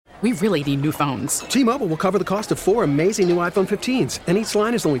We really need new phones. T-Mobile will cover the cost of 4 amazing new iPhone 15s, and each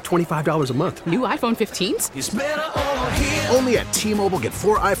line is only $25 a month. New iPhone 15s? It's better over here. Only at T-Mobile, get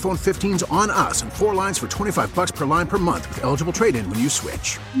 4 iPhone 15s on us and 4 lines for $25 per line per month with eligible trade-in when you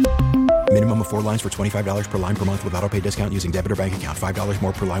switch. Minimum of 4 lines for $25 per line per month with autopay discount using debit or bank account. $5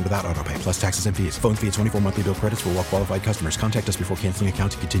 more per line without autopay, plus taxes and fees. Phone fee at 24 monthly bill credits for well-qualified customers. Contact us before canceling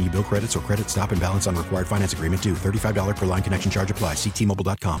account to continue bill credits or credit stop and balance on required finance agreement due. $35 per line connection charge applies. See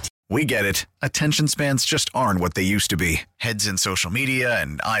T-Mobile.com. We get it. Attention spans just aren't what they used to be. Heads in social media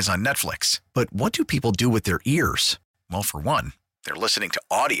and eyes on Netflix. But what do people do with their ears? Well, for one, they're listening to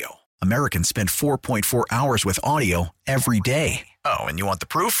audio. Americans spend 4.4 hours with audio every day. Oh, and you want the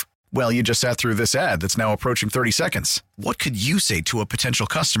proof? Well, you just sat through this ad that's now approaching 30 seconds. What could you say to a potential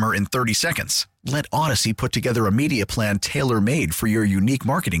customer in 30 seconds? Let Odyssey put together a media plan tailor-made for your unique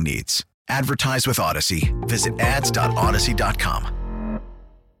marketing needs. Advertise with Odyssey. Visit ads.odyssey.com.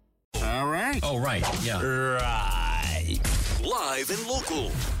 All right, yeah. Right. Live and local.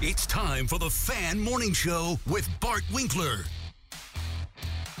 It's time for the Fan Morning Show with Bart Winkler.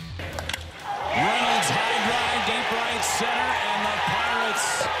 Reynolds high drive, deep right center, and the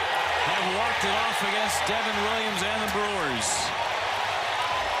Pirates have walked it off against Devin Williams and the Brewers.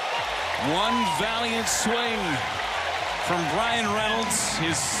 One valiant swing from Brian Reynolds,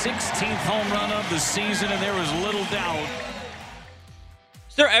 his 16th home run of the season, and there was little doubt.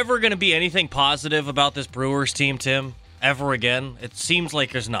 Is there ever going to be anything positive about this Brewers team, Tim? Ever again? It seems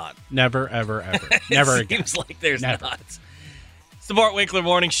like there's not. Never, ever, ever. Never again. It seems like there's not. It's the Bart Winkler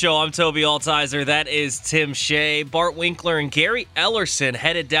Morning Show. I'm Toby Altizer. That is Tim Shea. Bart Winkler and Gary Ellerson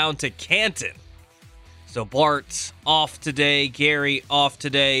headed down to Canton. So Bart off today, Gary off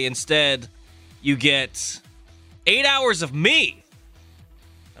today. Instead, you get 8 hours of me.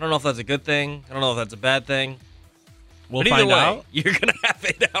 I don't know if that's a good thing. I don't know if that's a bad thing. We'll but either find way, out. You're going to have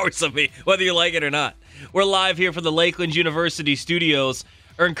 8 hours of me, whether you like it or not. We're live here from the Lakeland University studios.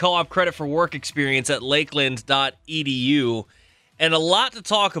 Earn co-op credit for work experience at lakeland.edu. And a lot to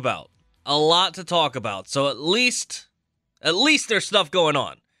talk about. A lot to talk about. So at least there's stuff going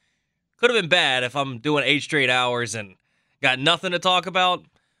on. Could have been bad if I'm doing 8 straight hours and got nothing to talk about.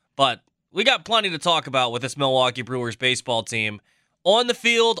 But we got plenty to talk about with this Milwaukee Brewers baseball team. On the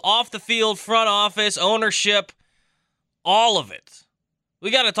field, off the field, front office, ownership, all of it.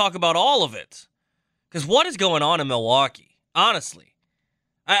 We got to talk about all of it. Because what is going on in Milwaukee? Honestly,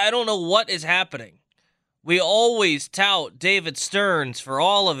 I don't know what is happening. We always tout David Stearns for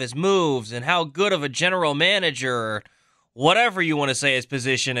all of his moves and how good of a general manager, or whatever you want to say his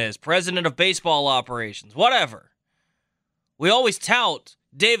position is, president of baseball operations, whatever. We always tout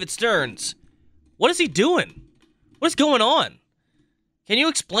David Stearns. What is he doing? What is going on? Can you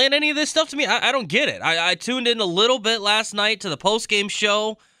explain any of this stuff to me? I don't get it. I tuned in a little bit last night to the postgame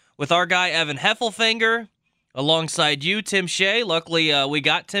show with our guy Evan Heffelfinger alongside you, Tim Shea. Luckily, we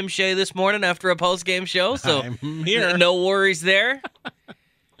got Tim Shea this morning after a postgame show, so I'm here. No worries there.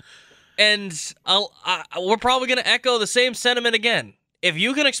 And we're probably going to echo the same sentiment again. If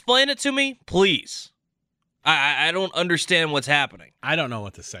you can explain it to me, please. I don't understand what's happening. I don't know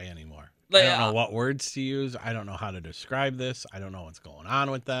what to say anymore. Like, I don't know what words to use. I don't know how to describe this. I don't know what's going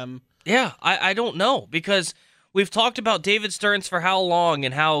on with them. Yeah, I don't know, because we've talked about David Stearns for how long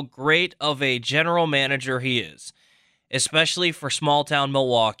and how great of a general manager he is, especially for small-town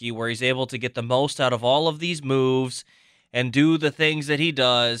Milwaukee, where he's able to get the most out of all of these moves and do the things that he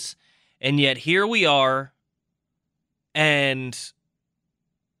does. And yet here we are, and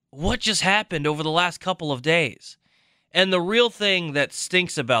what just happened over the last couple of days? And the real thing that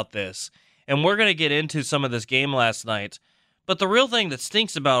stinks about this, and we're going to get into some of this game last night, but the real thing that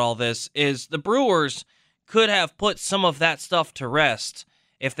stinks about all this is the Brewers could have put some of that stuff to rest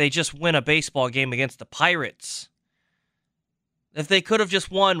if they just win a baseball game against the Pirates. If they could have just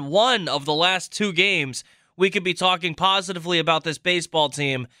won one of the last 2 games, we could be talking positively about this baseball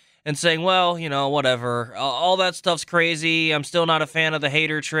team and saying, well, you know, whatever. All that stuff's crazy. I'm still not a fan of the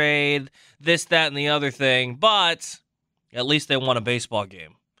Hader trade, this, that, and the other thing. But at least they won a baseball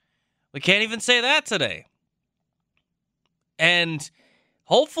game. We can't even say that today. And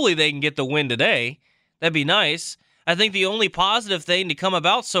hopefully they can get the win today. That'd be nice. I think the only positive thing to come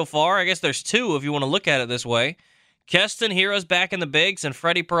about so far, I guess there's 2 if you want to look at it this way. Keston Hiura's back in the bigs, and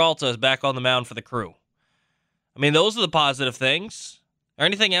Freddie Peralta is back on the mound for the Crew. I mean, those are the positive things. Or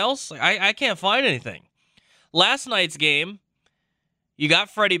anything else? I can't find anything. Last night's game, you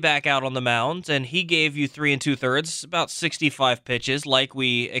got Freddie back out on the mound, and he gave you 3 2/3, about 65 pitches, like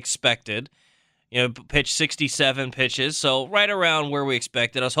we expected. You know, pitched 67 pitches, so right around where we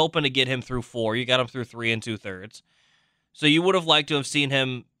expected. I was hoping to get him through 4. You got him through 3 2/3. So you would have liked to have seen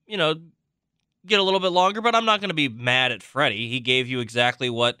him, get a little bit longer, but I'm not going to be mad at Freddie. He gave you exactly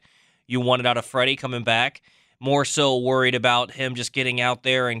what you wanted out of Freddie coming back. More so worried about him just getting out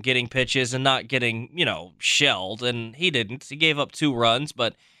there and getting pitches and not getting, shelled. And he didn't. He gave up 2 runs,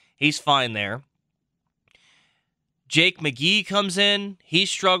 but he's fine there. Jake McGee comes in. He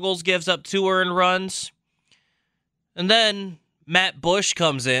struggles, gives up 2 earned runs. And then Matt Bush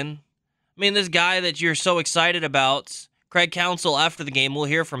comes in. I mean, this guy that you're so excited about, Craig Counsell, after the game, we'll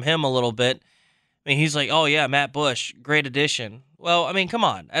hear from him a little bit. I mean, he's like, oh, yeah, Matt Bush, great addition. Well, I mean, come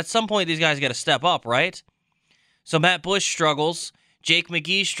on. At some point, these guys got to step up, right? So Matt Bush struggles. Jake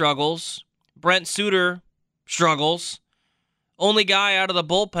McGee struggles. Brent Suter struggles. Only guy out of the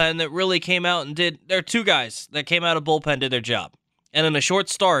bullpen that really came out and did... There are 2 guys that came out of bullpen, did their job. And in a short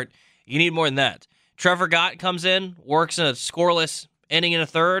start, you need more than that. Trevor Gott comes in, works in a scoreless inning in a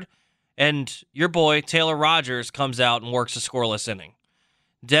third, and your boy, Taylor Rogers, comes out and works a scoreless inning.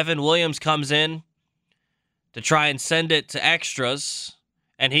 Devin Williams comes in to try and send it to extras,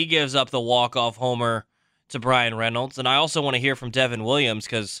 and he gives up the walk-off homer to Brian Reynolds. And I also want to hear from Devin Williams,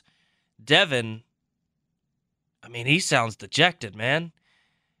 because Devin, I mean, he sounds dejected, man.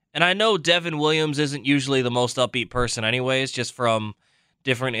 And I know Devin Williams isn't usually the most upbeat person anyways, just from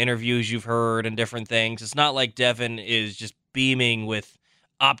different interviews you've heard and different things. It's not like Devin is just beaming with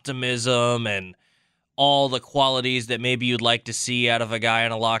optimism and all the qualities that maybe you'd like to see out of a guy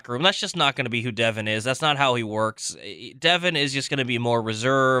in a locker room. That's just not going to be who Devin is. That's not how he works. Devin is just going to be more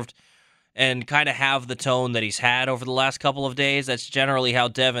reserved and kind of have the tone that he's had over the last couple of days. That's generally how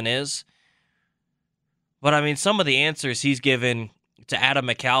Devin is. But, I mean, some of the answers he's given to Adam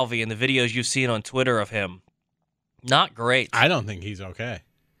McCalvy and the videos you've seen on Twitter of him, not great. I don't think he's okay.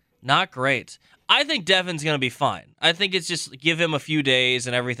 Not great. I think Devin's going to be fine. I think it's just give him a few days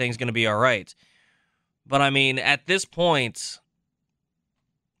and everything's going to be all right. But, I mean, at this point,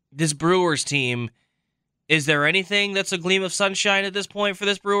 this Brewers team, is there anything that's a gleam of sunshine at this point for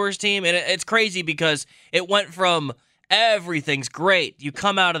this Brewers team? And it's crazy because it went from everything's great. You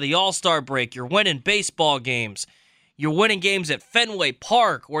come out of the All-Star break, you're winning baseball games. You're winning games at Fenway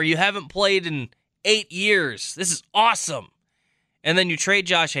Park where you haven't played in 8 years. This is awesome. And then you trade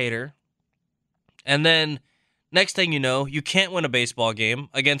Josh Hader. And then next thing you know, you can't win a baseball game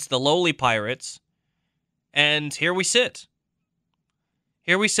against the lowly Pirates. And here we sit.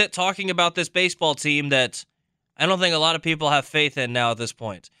 Here we sit talking about this baseball team that I don't think a lot of people have faith in now at this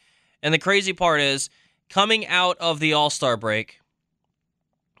point. And the crazy part is, coming out of the All-Star break,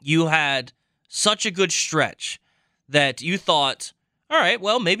 you had such a good stretch that you thought, all right,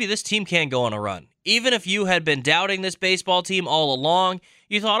 well, maybe this team can go on a run. Even if you had been doubting this baseball team all along,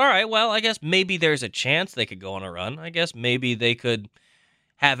 you thought, all right, well, I guess maybe there's a chance they could go on a run. I guess maybe they could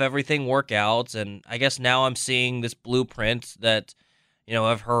have everything work out. And I guess now I'm seeing this blueprint that,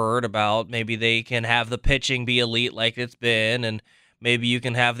 I've heard about. Maybe they can have the pitching be elite like it's been, and maybe you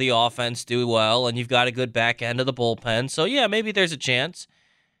can have the offense do well, and you've got a good back end of the bullpen. So, yeah, maybe there's a chance.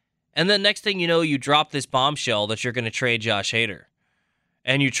 And then next thing you know, you drop this bombshell that you're going to trade Josh Hader.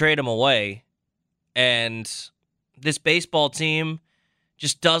 And you trade him away. And this baseball team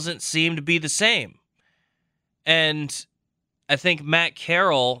just doesn't seem to be the same. And I think Matt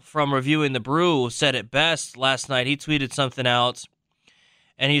Carroll from Reviewing the Brew said it best last night. He tweeted something out,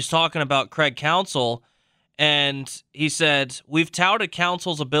 and he's talking about Craig Counsell. And he said, we've touted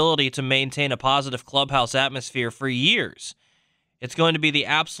Counsell's ability to maintain a positive clubhouse atmosphere for years. It's going to be the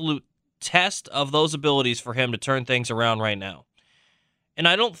absolute test of those abilities for him to turn things around right now. And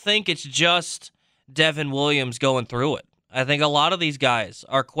I don't think it's just Devin Williams going through it. I think a lot of these guys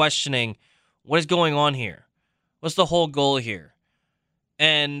are questioning, what is going on here? What's the whole goal here?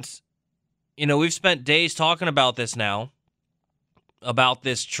 And, we've spent days talking about this now, about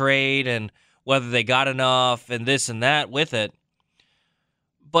this trade and whether they got enough and this and that with it.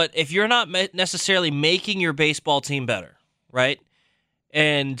 But if you're not necessarily making your baseball team better, right?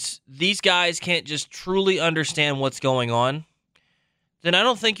 And these guys can't just truly understand what's going on, then I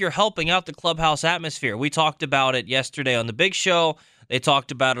don't think you're helping out the clubhouse atmosphere. We talked about it yesterday on the big show. They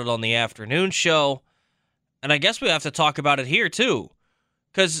talked about it on the afternoon show. And I guess we have to talk about it here too.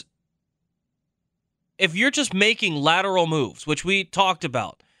 Because if you're just making lateral moves, which we talked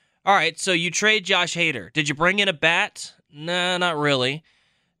about, all right, so you trade Josh Hader. Did you bring in a bat? Nah, not really.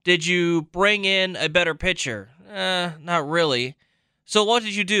 Did you bring in a better pitcher? Not really. So what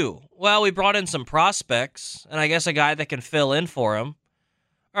did you do? Well, we brought in some prospects, and I guess a guy that can fill in for him.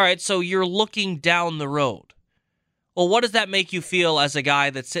 All right, so you're looking down the road. Well, what does that make you feel as a guy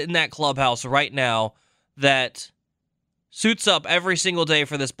that's in that clubhouse right now that suits up every single day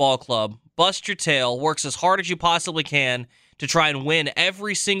for this ball club, busts your tail, works as hard as you possibly can to try and win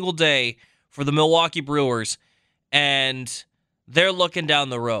every single day for the Milwaukee Brewers, and they're looking down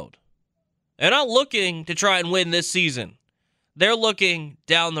the road. They're not looking to try and win this season. They're looking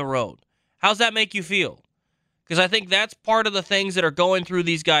down the road. How's that make you feel? Because I think that's part of the things that are going through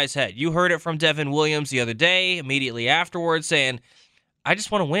these guys' head. You heard it from Devin Williams the other day, immediately afterwards, saying, I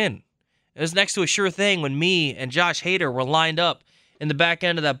just want to win. It was next to a sure thing when me and Josh Hader were lined up in the back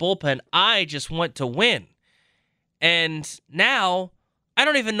end of that bullpen. I just want to win. And now, I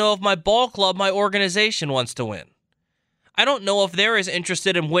don't even know if my ball club, my organization wants to win. I don't know if they're as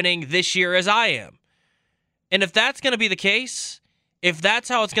interested in winning this year as I am. And if that's going to be the case, if that's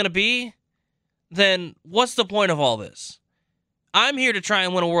how it's going to be, then what's the point of all this? I'm here to try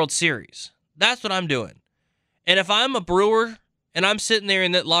and win a World Series. That's what I'm doing. And if I'm a Brewer and I'm sitting there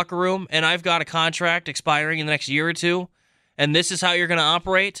in that locker room and I've got a contract expiring in the next year or two, and this is how you're going to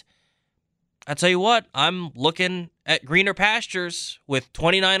operate, I tell you what, I'm looking at greener pastures with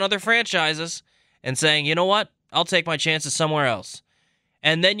 29 other franchises and saying, you know what? I'll take my chances somewhere else.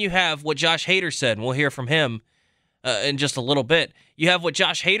 And then you have what Josh Hader said, and we'll hear from him in just a little bit. You have what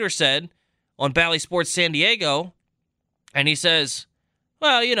Josh Hader said on Bally Sports San Diego, and he says,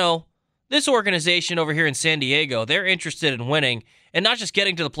 well, you know, this organization over here in San Diego, they're interested in winning, and not just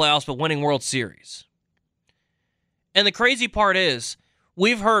getting to the playoffs, but winning World Series. And the crazy part is,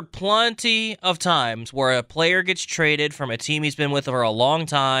 we've heard plenty of times where a player gets traded from a team he's been with for a long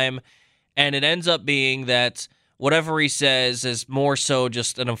time, and it ends up being that whatever he says is more so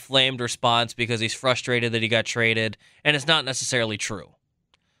just an inflamed response because he's frustrated that he got traded, and it's not necessarily true.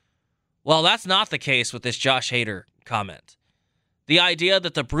 Well, that's not the case with this Josh Hader comment. The idea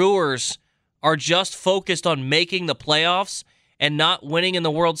that the Brewers are just focused on making the playoffs and not winning in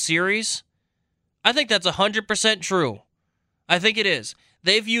the World Series, I think that's 100% true. I think it is.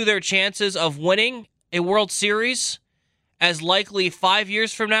 They view their chances of winning a World Series as likely 5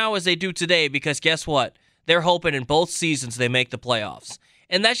 years from now as they do today, because guess what? They're hoping in both seasons they make the playoffs.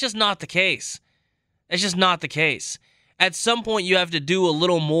 And that's just not the case. That's just not the case. At some point, you have to do a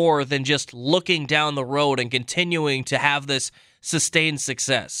little more than just looking down the road and continuing to have this sustained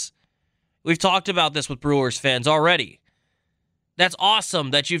success. We've talked about this with Brewers fans already. That's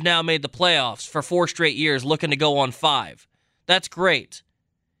awesome that you've now made the playoffs for 4 straight years, looking to go on 5. That's great.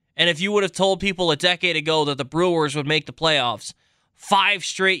 And if you would have told people a decade ago that the Brewers would make the playoffs 5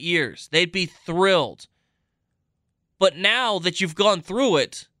 straight years, they'd be thrilled. But now that you've gone through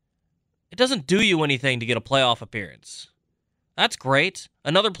it, it doesn't do you anything to get a playoff appearance. That's great.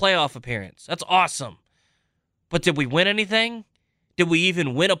 Another playoff appearance. That's awesome. But did we win anything? Did we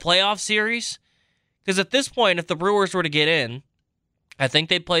even win a playoff series? Because at this point, if the Brewers were to get in, I think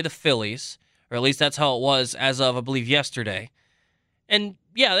they'd play the Phillies, or at least that's how it was as of, I believe, yesterday. And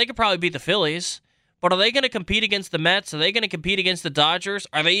yeah, they could probably beat the Phillies, but are they going to compete against the Mets? Are they going to compete against the Dodgers?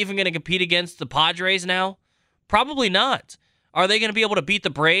 Are they even going to compete against the Padres now? Probably not. Are they going to be able to beat the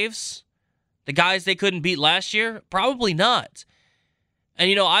Braves? The guys they couldn't beat last year? Probably not. And,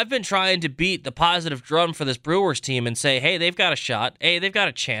 you know, I've been trying to beat the positive drum for this Brewers team and say, hey, they've got a shot. Hey, they've got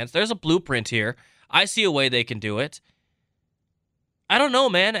a chance. There's a blueprint here. I see a way they can do it. I don't know,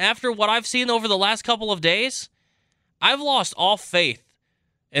 man. After what I've seen over the last couple of days, I've lost all faith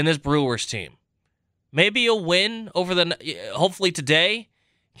in this Brewers team. Maybe a win hopefully today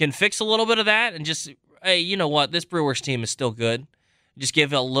can fix a little bit of that and just, hey, you know what? This Brewers team is still good. Just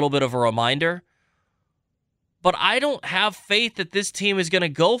give a little bit of a reminder. But I don't have faith that this team is going to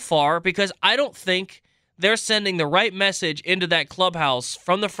go far because I don't think they're sending the right message into that clubhouse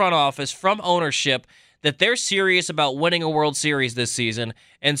from the front office, from ownership, that they're serious about winning a World Series this season.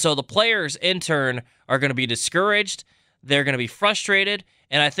 And so the players, in turn, are going to be discouraged. They're going to be frustrated.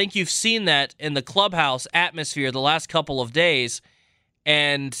 And I think you've seen that in the clubhouse atmosphere the last couple of days.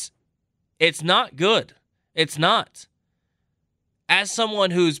 And it's not good. It's not. As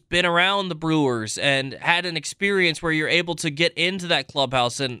someone who's been around the Brewers and had an experience where you're able to get into that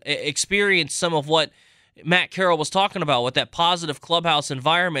clubhouse and experience some of what Matt Carroll was talking about with that positive clubhouse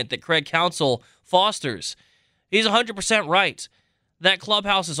environment that Craig Counsell fosters, he's 100% right. That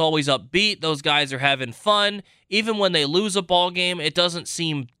clubhouse is always upbeat. Those guys are having fun. Even when they lose a ball game, it doesn't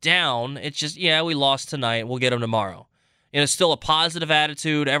seem down. It's just, yeah, we lost tonight. We'll get them tomorrow. You know, still a positive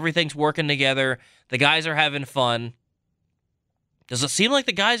attitude. Everything's working together. The guys are having fun. Does it seem like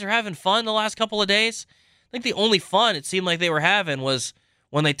the guys are having fun the last couple of days? I think the only fun it seemed like they were having was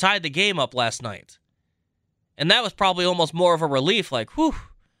when they tied the game up last night. And that was probably almost more of a relief, like, whew.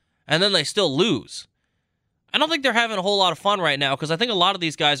 And then they still lose. I don't think they're having a whole lot of fun right now because I think a lot of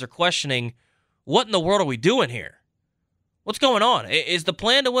these guys are questioning, what in the world are we doing here? What's going on? Is the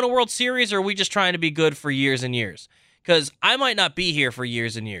plan to win a World Series, or are we just trying to be good for years and years? Because I might not be here for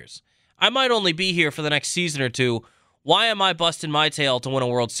years and years. I might only be here for the next season or two. Why am I busting my tail to win a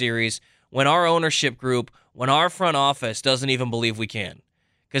World Series when our ownership group, when our front office doesn't even believe we can?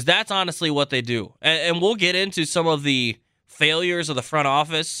 Because that's honestly what they do. And we'll get into some of the failures of the front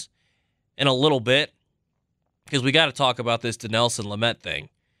office in a little bit, because we got to talk about this Dinelson Lamet thing.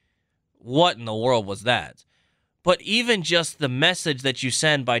 What in the world was that? But even just the message that you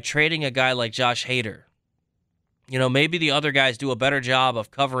send by trading a guy like Josh Hader, maybe the other guys do a better job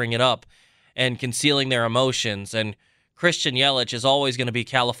of covering it up and concealing their emotions, and Christian Yelich is always going to be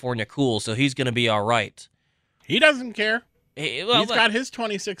California cool, so he's going to be all right. He doesn't care. He's got his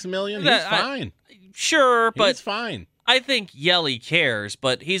 $26 million. He's fine. Sure, but he's fine. I think Yelly cares,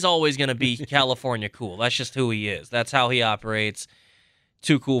 but he's always going to be California cool. That's just who he is. That's how he operates.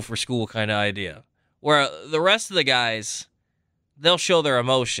 Too cool for school kind of idea. Where the rest of the guys, they'll show their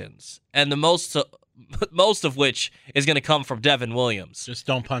emotions, and the most of which is going to come from Devin Williams. Just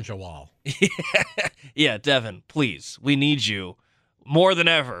don't punch a wall. Yeah, Devin, please. We need you more than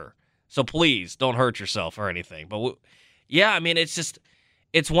ever. So please don't hurt yourself or anything. But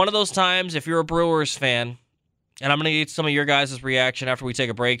it's one of those times, if you're a Brewers fan, and I'm going to get some of your guys' reaction after we take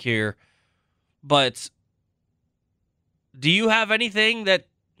a break here, but do you have anything that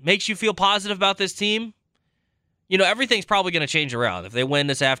makes you feel positive about this team? Everything's probably going to change around. If they win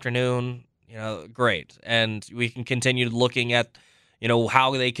this afternoon, great. And we can continue looking at,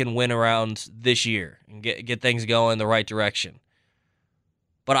 how they can win around this year and get things going in the right direction.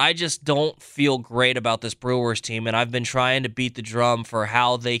 But I just don't feel great about this Brewers team, and I've been trying to beat the drum for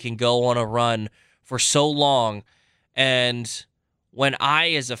how they can go on a run for so long. And when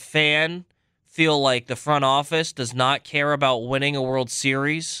I, as a fan, feel like the front office does not care about winning a World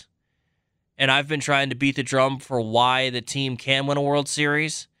Series, and I've been trying to beat the drum for why the team can win a World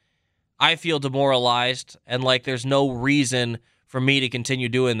Series, I feel demoralized and like there's no reason for me to continue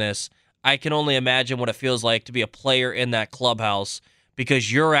doing this. I can only imagine what it feels like to be a player in that clubhouse,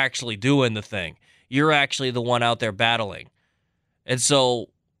 because you're actually doing the thing. You're actually the one out there battling. And so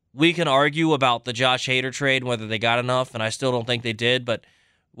we can argue about the Josh Hader trade, whether they got enough, and I still don't think they did, but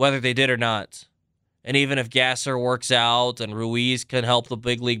whether they did or not, and even if Gasser works out and Ruiz can help the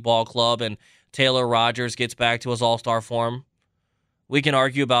big league ball club and Taylor Rogers gets back to his all-star form, we can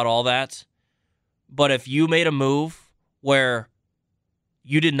argue about all that. But if you made a move where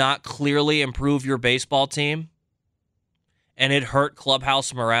you did not clearly improve your baseball team and it hurt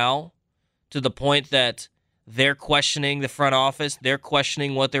clubhouse morale to the point that they're questioning the front office, they're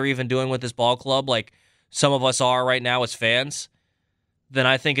questioning what they're even doing with this ball club, like some of us are right now as fans, then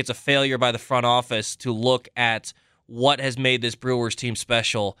I think it's a failure by the front office to look at what has made this Brewers team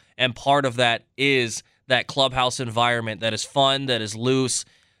special. And part of that is that clubhouse environment that is fun, that is loose,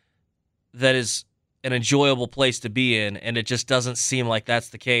 that is an enjoyable place to be in. And it just doesn't seem like that's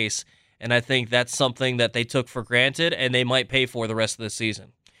the case. And I think that's something that they took for granted and they might pay for the rest of the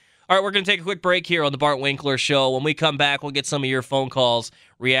season. All right, we're going to take a quick break here on the Bart Winkler Show. When we come back, we'll get some of your phone calls,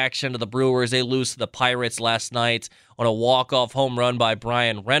 reaction to the Brewers. They lose to the Pirates last night on a walk-off home run by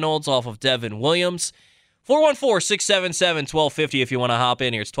Brian Reynolds off of Devin Williams. 414-677-1250 if you want to hop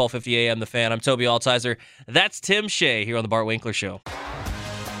in here. It's 1250 a.m. The Fan. I'm Toby Altizer. That's Tim Shea here on the Bart Winkler Show.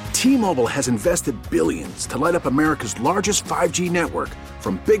 T-Mobile has invested billions to light up America's largest 5G network,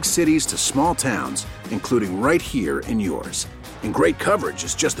 from big cities to small towns, including right here in yours. And great coverage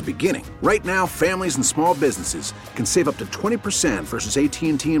is just the beginning. Right now, families and small businesses can save up to 20% versus AT&T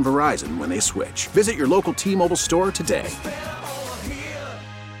and Verizon when they switch. Visit your local T-Mobile store today.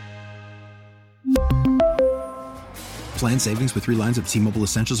 Plan savings with 3 lines of T-Mobile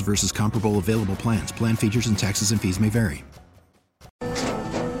Essentials versus comparable available plans. Plan features and taxes and fees may vary.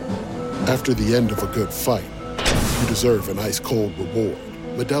 After the end of a good fight, you deserve an ice-cold reward.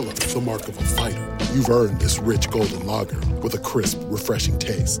 Modelo, the mark of a fighter. You've earned this rich golden lager with a crisp, refreshing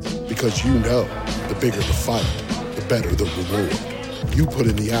taste. Because you know, the bigger the fight, the better the reward. You put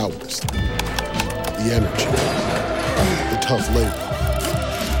in the hours, the energy, the tough labor.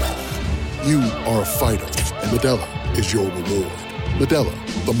 You are a fighter, and Modelo is your reward.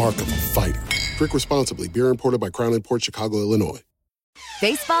 Modelo, the mark of a fighter. Drink responsibly. Beer imported by Crown Imports, Chicago, Illinois.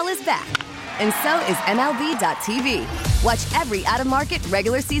 Baseball is back, and so is MLB.tv. Watch every out-of-market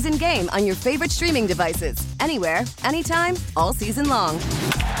regular season game on your favorite streaming devices, anywhere, anytime, all season long.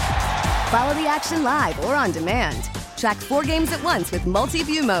 Follow the action live or on demand. Track 4 games at once with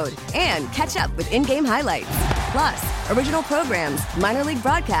multi-view mode and catch up with in-game highlights. Plus, original programs, minor league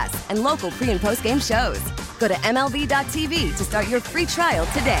broadcasts, and local pre- and post-game shows. Go to MLB.tv to start your free trial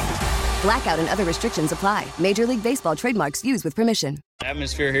today. Blackout and other restrictions apply. Major League Baseball trademarks used with permission. The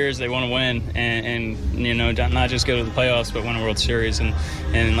atmosphere here is they want to win and not just go to the playoffs, but win a World Series. And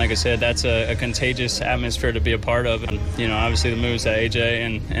like I said, that's a contagious atmosphere to be a part of. And, obviously the moves that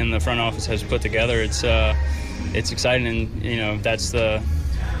AJ and the front office has put together, it's exciting. And, that's the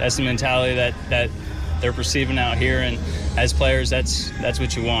mentality that they're perceiving out here. And as players, that's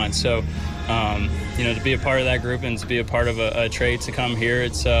what you want. So, to be a part of that group and to be a part of a trade to come here,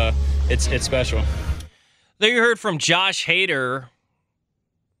 it's special. There you heard from Josh Hader.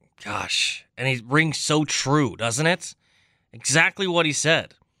 Gosh, and he rings so true, doesn't it? Exactly what he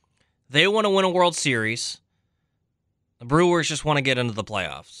said. They want to win a World Series. The Brewers just want to get into the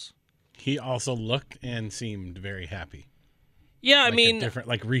playoffs. He also looked and seemed very happy. Yeah, I mean, different,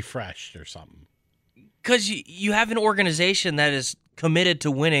 like refreshed or something. Because you have an organization that is committed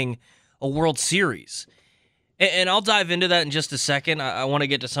to winning a World Series. And I'll dive into that in just a second. I want to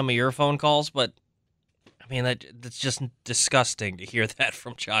get to some of your phone calls, but I mean, that's just disgusting to hear that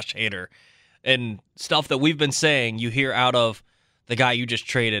from Josh Hader. And stuff that we've been saying, you hear out of the guy you just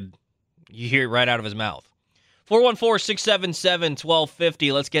traded. You hear it right out of his mouth.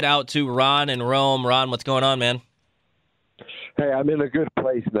 414-677-1250. Let's get out to Ron in Rome. Ron, what's going on, man? Hey, I'm in a good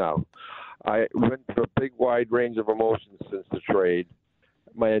place now. I went through a big, wide range of emotions since the trade.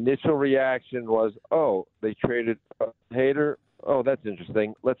 My initial reaction was, oh, they traded Hader. Oh, that's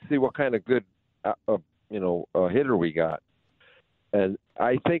interesting. Let's see what kind of good hitter we got. And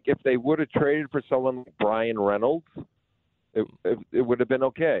I think if they would have traded for someone like Brian Reynolds, it would have been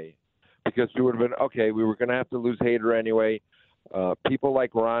okay. Because we would have been, okay, we were going to have to lose Hader anyway. People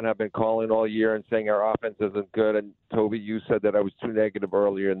like Ron have been calling all year and saying our offense isn't good. And Toby, you said that I was too negative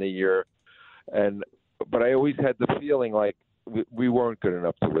earlier in the year. But I always had the feeling like we weren't good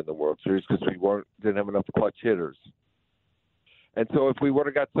enough to win the World Series because didn't have enough clutch hitters. And so if we would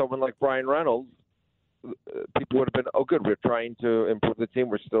have got someone like Brian Reynolds, people would have been, oh, good, we're trying to improve the team.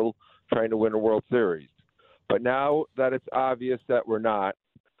 We're still trying to win a World Series. But now that it's obvious that we're not,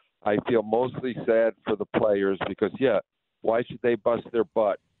 I feel mostly sad for the players because, why should they bust their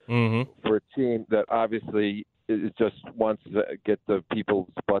butt for a team that obviously it just wants to get the people's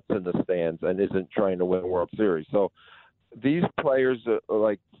butts in the stands and isn't trying to win a World Series? So these players are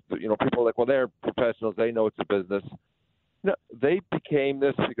people are like, well, they're professionals. They know it's a business. No, they became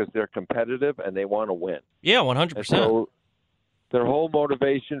this because they're competitive and they want to win. Yeah, 100%. So their whole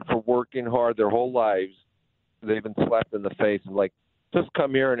motivation for working hard their whole lives, they've been slapped in the face and like, just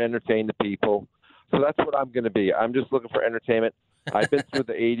come here and entertain the people. So that's what I'm going to be. I'm just looking for entertainment. I've been through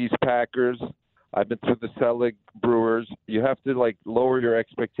the 80s Packers. I've been through the Selig Brewers. You have to lower your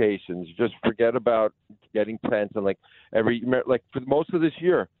expectations. Just forget about getting tense and for most of this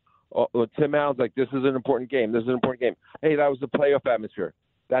year, Tim Allen's like, this is an important game. This is an important game. Hey, that was the playoff atmosphere.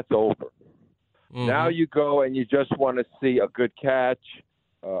 That's over. Now you go and you just want to see a good catch,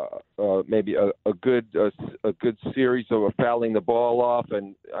 maybe a good series of fouling the ball off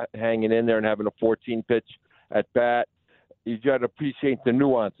and hanging in there and having a 14-pitch at bat. You got to appreciate the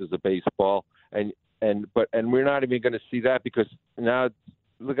nuances of baseball, and we're not even going to see that because now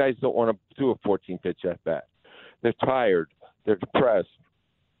the guys don't want to do a 14-pitch at bat. They're tired. They're depressed.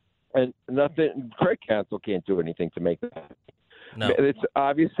 And nothing. Craig Counsell can't do anything to make that happen. No. It's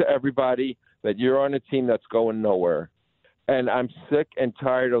obvious to everybody that you're on a team that's going nowhere. And I'm sick and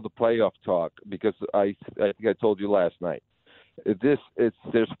tired of the playoff talk because I think I told you last night.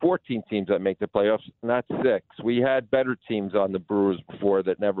 There's 14 teams that make the playoffs, not 6. We had better teams on the Brewers before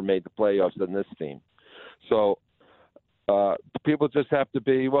that never made the playoffs than this team. So people just have to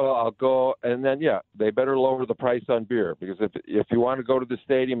be, well, I'll go, and then they better lower the price on beer because if you want to go to the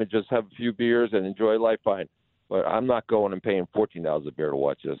stadium and just have a few beers and enjoy life, fine. But I'm not going and paying $14 a beer to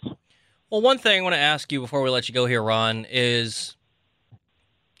watch this. Well, one thing I want to ask you before we let you go here, Ron, is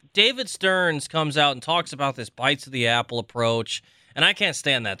David Stearns comes out and talks about this bites of the apple approach, and I can't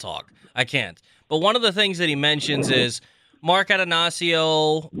stand that talk. I can't. But one of the things that he mentions is Mark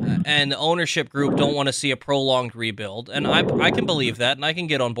Atanasio and the ownership group don't want to see a prolonged rebuild, and I can believe that, and I can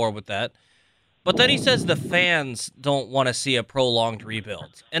get on board with that. But then he says the fans don't want to see a prolonged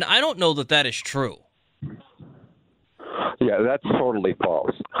rebuild, and I don't know that that is true. Yeah, that's totally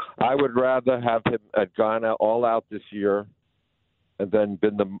false. I would rather have him gone all out this year and then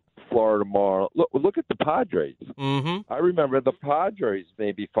been the Florida Marlins. Look at the Padres. I remember the Padres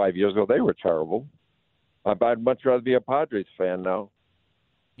maybe 5 years ago. They were terrible. I'd much rather be a Padres fan now.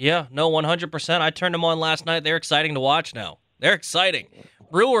 Yeah, no, 100%. I turned them on last night. They're exciting to watch now. They're exciting.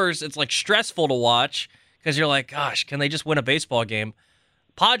 Brewers, it's stressful to watch because you're like, gosh, can they just win a baseball game?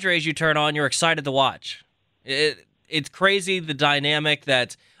 Padres, you turn on, you're excited to watch. it's crazy the dynamic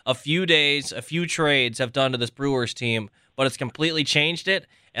that a few days, a few trades have done to this Brewers team, but it's completely changed it,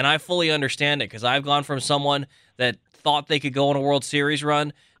 and I fully understand it because I've gone from someone that thought they could go on a World Series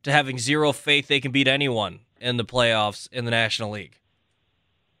run to having zero faith they can beat anyone in the playoffs in the National League.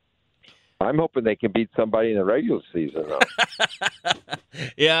 I'm hoping they can beat somebody in the regular season, though.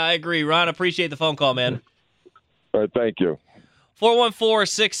 Yeah, I agree. Ron, appreciate the phone call, man. All right, thank you.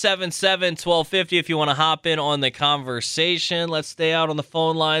 414-677-1250 if you want to hop in on the conversation. Let's stay out on the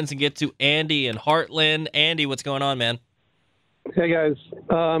phone lines and get to Andy in Heartland. Andy, what's going on, man? Hey, guys.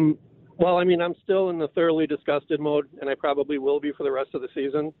 Well, I mean, I'm still in the thoroughly disgusted mode, and I probably will be for the rest of the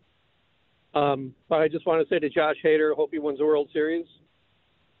season. But I just want to say to Josh Hader, hope he wins the World Series.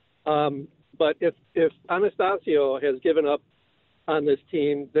 But if Anastasio has given up on this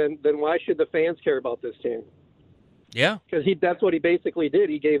team, then why should the fans care about this team? Yeah, because that's what he basically did.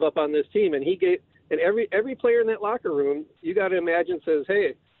 He gave up on this team, and every player in that locker room, you got to imagine, says,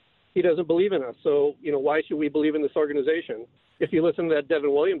 "Hey, he doesn't believe in us. So why should we believe in this organization?" If you listen to that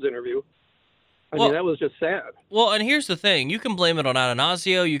Devin Williams interview, I mean, that was just sad. Well, and here's the thing: you can blame it on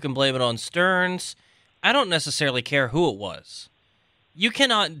Atanasio, you can blame it on Stearns. I don't necessarily care who it was. You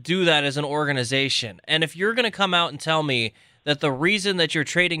cannot do that as an organization. And if you're going to come out and tell me that the reason that you're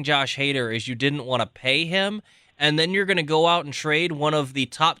trading Josh Hader is you didn't want to pay him, and then you're going to go out and trade one of the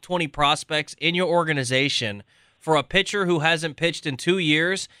top 20 prospects in your organization for a pitcher who hasn't pitched in 2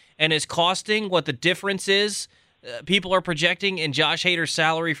 years and is costing what the difference is, people are projecting in Josh Hader's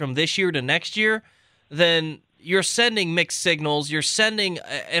salary from this year to next year, then you're sending mixed signals. You're sending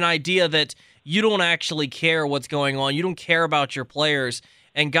an idea that you don't actually care what's going on. You don't care about your players.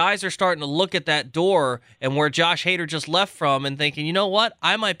 And guys are starting to look at that door and where Josh Hader just left from and thinking, you know what?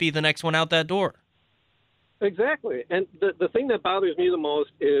 I might be the next one out that door. Exactly. And the thing that bothers me the most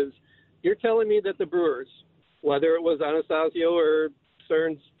is you're telling me that the Brewers, whether it was Anastasio or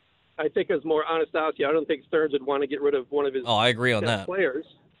Stearns, I think it's more Anastasio. I don't think Stearns would want to get rid of one of his I agree on that. Players.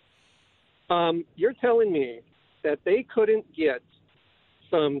 You're telling me that they couldn't get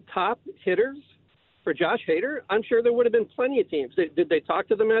some top hitters for Josh Hader? I'm sure there would have been plenty of teams. Did they talk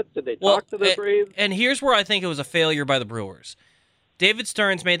to the Mets? Did they talk to the Braves? And here's where I think it was a failure by the Brewers. David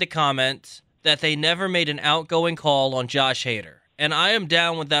Stearns made the comment that they never made an outgoing call on Josh Hader. And I am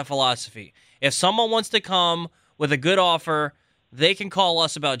down with that philosophy. If someone wants to come with a good offer, they can call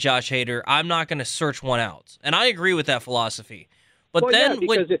us about Josh Hader. I'm not going to search one out. And I agree with that philosophy. But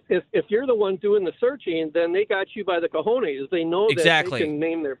because if you're the one doing the searching, then they got you by the cojones. They know that they can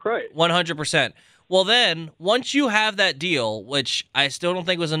name their price. 100%. Well, then, once you have that deal, which I still don't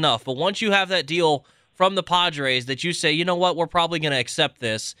think was enough, but once you have that deal from the Padres that you say, you know what, we're probably going to accept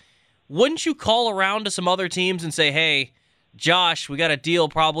this, wouldn't you call around to some other teams and say, hey, Josh, we got a deal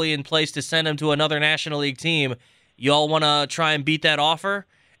probably in place to send him to another National League team. Y'all want to try and beat that offer?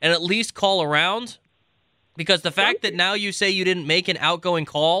 And at least call around? Because the fact that now you say you didn't make an outgoing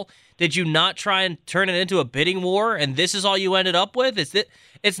call, did you not try and turn it into a bidding war, and this is all you ended up with?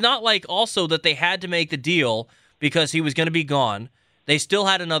 It's not like also that they had to make the deal because he was going to be gone. They still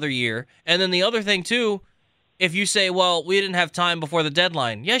had another year. And then the other thing, too, if you say, well, we didn't have time before the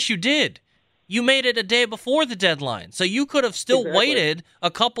deadline. Yes, you did. You made it a day before the deadline. So you could have still waited a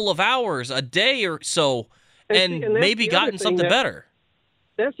couple of hours, a day or so, and maybe gotten something better.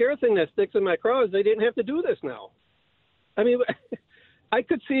 That's the other thing that sticks in my craw is they didn't have to do this now. I mean, I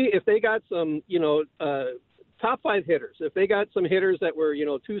could see if they got some, top 5 hitters, if they got some hitters that were,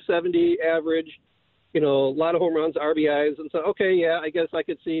 270 average, a lot of home runs, RBIs, and so, okay, yeah, I guess I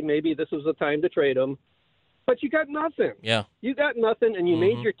could see maybe this was the time to trade them. But you got nothing. Yeah. You got nothing, and you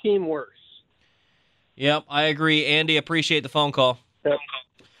made your team worse. Yep, I agree. Andy, appreciate the phone call. Yep.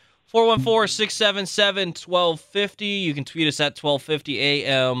 414-677-1250. You can tweet us at 1250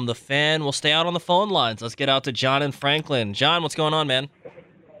 AM. The Fan. We'll stay out on the phone lines. Let's get out to John in Franklin. John, what's going on, man?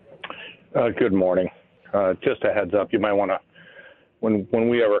 Good morning. Just a heads up, you might want to, when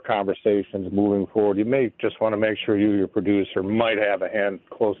we have our conversations moving forward, you may just want to make sure your producer might have a hand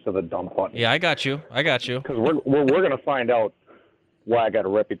close to the dump button. Yeah, I got you. Because we're going to find out why I got a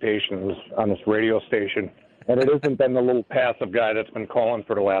reputation on this radio station. And it hasn't been the little passive guy that's been calling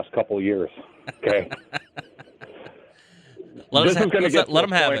for the last couple of years. Okay. Let him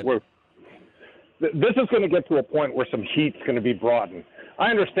have it. This is going to get to a point where some heat's going to be brought in. I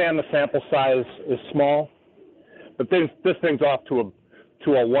understand the sample size is small, but this thing's off to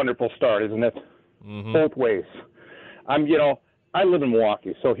a wonderful start, isn't it? Mm-hmm. Both ways. I live in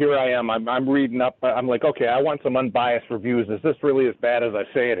Milwaukee, so here I am. I'm reading up. I'm like, okay, I want some unbiased reviews. Is this really as bad as I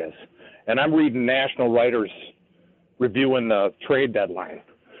say it is? And I'm reading national writers reviewing the trade deadline.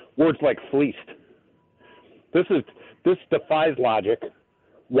 Words like fleeced. This is This defies logic.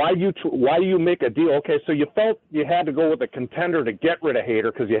 Why do you make a deal? Okay, so you felt you had to go with a contender to get rid of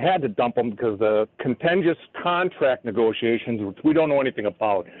Hader because you had to dump him because the contentious contract negotiations, which we don't know anything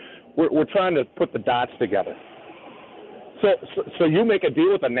about. We're trying to put the dots together. So you make a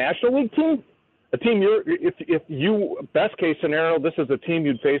deal with a National League team, a team if you best case scenario, this is a team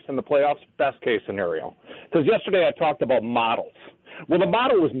you'd face in the playoffs. Best case scenario, because yesterday I talked about models. Well, the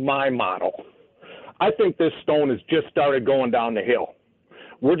model was my model. I think this stone has just started going down the hill.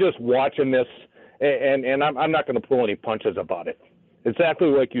 We're just watching this, and I'm not going to pull any punches about it. Exactly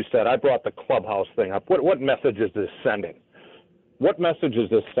like you said, I brought the clubhouse thing up. What message is this sending? What message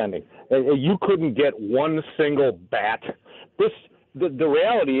is this sending? You couldn't get one single bat. The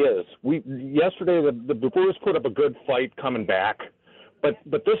reality is, yesterday the Brewers put up a good fight coming back, but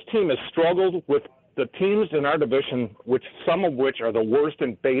this team has struggled with the teams in our division, some of which are the worst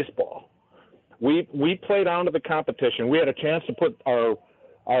in baseball. We played down to the competition. We had a chance to put our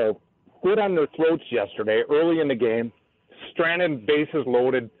foot on their throats yesterday, early in the game. Stranded, bases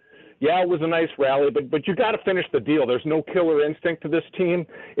loaded. Yeah, it was a nice rally, but you got to finish the deal. There's no killer instinct to this team.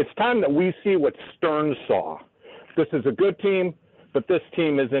 It's time that we see what Stearns saw. This is a good team, but this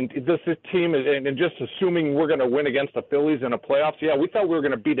team isn't. This team is, and just assuming we're going to win against the Phillies in the playoffs. Yeah, we thought we were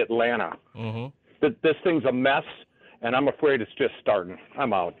going to beat Atlanta. Mm-hmm. This thing's a mess, and I'm afraid it's just starting.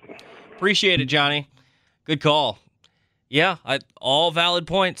 I'm out. Appreciate it, Johnny. Good call. Yeah, all valid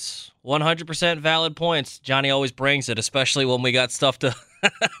points. 100% valid points. Johnny always brings it, especially when we got stuff to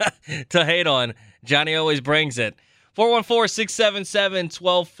to hate on. Johnny always brings it.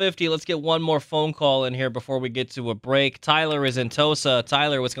 414-677-1250. Let's get one more phone call in here before we get to a break. Tyler is in Tosa.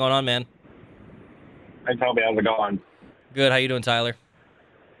 Tyler, what's going on, man? Hey, Toby. How's it going? Good. How you doing, Tyler?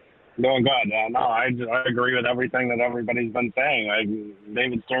 Doing good. I agree with everything that everybody's been saying.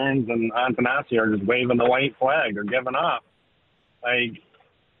 David Stearns and Antonacci are just waving the white flag. They're giving up.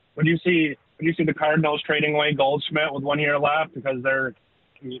 Would you see the Cardinals trading away Goldschmidt with 1 year left because they're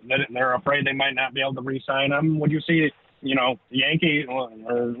afraid they might not be able to re-sign him? Would you see, the Yankees, or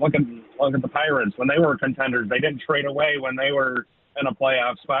look at the Pirates when they were contenders? They didn't trade away when they were in a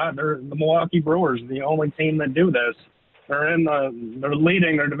playoff spot. The Milwaukee Brewers, the only team that do this. They're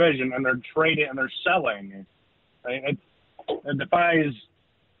leading their division, and they're trading and they're selling. It defies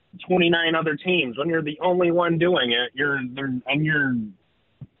 29 other teams. When you're the only one doing it, you're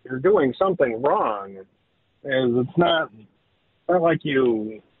doing something wrong. It's not like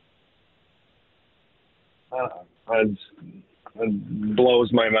you. It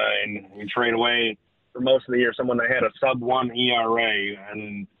blows my mind. You trade away for most of the year someone that had a sub-1 ERA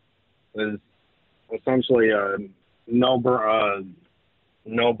and is essentially a no-brainer,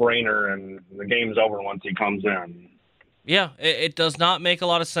 and the game's over once he comes in. Yeah, it does not make a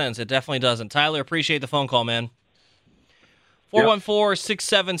lot of sense. It definitely doesn't. Tyler, appreciate the phone call, man.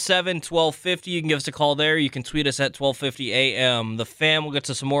 414-677-1250. You can give us a call there. You can tweet us at 1250 AM. The Fan will get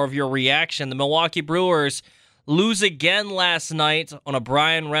to some more of your reaction. The Milwaukee Brewers lose again last night on a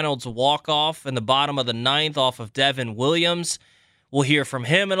Brian Reynolds walk-off in the bottom of the ninth off of Devin Williams. We'll hear from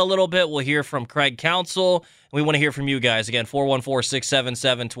him in a little bit. We'll hear from Craig Counsell. We want to hear from you guys. Again,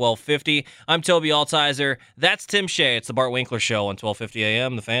 414-677-1250. I'm Toby Altizer. That's Tim Shea. It's the Bart Winkler Show on 1250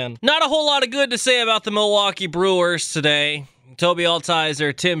 AM, The Fan. Not a whole lot of good to say about the Milwaukee Brewers today. Toby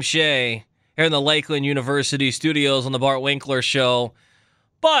Altizer, Tim Shea, here in the Lakeland University studios on the Bart Winkler Show.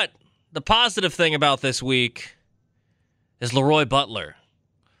 But the positive thing about this week is Leroy Butler.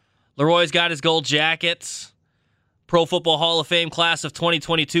 Leroy's got his gold jackets. Pro Football Hall of Fame class of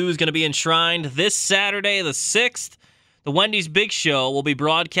 2022 is going to be enshrined this Saturday, the 6th. The Wendy's Big Show will be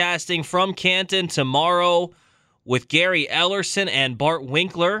broadcasting from Canton tomorrow with Gary Ellerson and Bart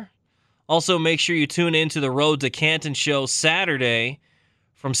Winkler. Also, make sure you tune into the Road to Canton show Saturday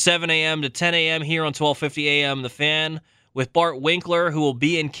from 7 a.m. to 10 a.m. here on 1250 AM The Fan with Bart Winkler, who will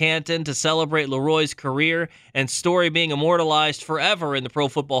be in Canton to celebrate Leroy's career and story being immortalized forever in the Pro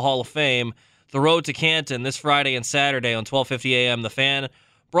Football Hall of Fame. The Road to Canton this Friday and Saturday on 1250 AM The Fan.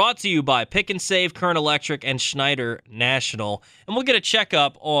 Brought to you by Pick and Save, Kern Electric, and Schneider National. And we'll get a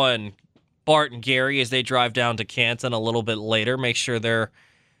checkup on Bart and Gary as they drive down to Canton a little bit later. Make sure they're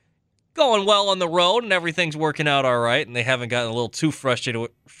going well on the road and everything's working out all right and they haven't gotten a little too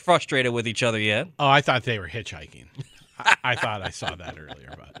frustrated with each other yet. Oh, I thought they were hitchhiking. I thought I saw that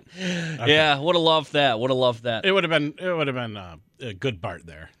earlier, but okay. Yeah, would have loved that. Would have loved that. It would have been a good Bart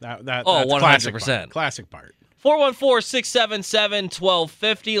there. That's 100%. Classic Bart.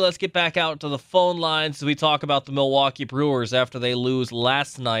 414-677-1250. Let's get back out to the phone lines as we talk about the Milwaukee Brewers after they lose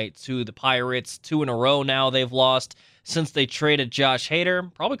last night to the Pirates. 2 in a row now they've lost. since they traded Josh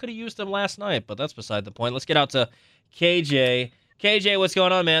Hader. Probably could have used him last night, but that's beside the point. Let's get out to KJ. KJ, what's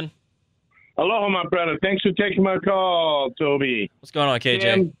going on, man? Aloha, my brother. Thanks for taking my call, Toby. What's going on, KJ?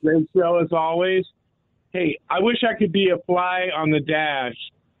 Sam, great show as always. Hey, I wish I could be a fly on the dash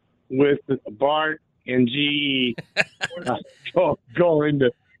with Bart and GE going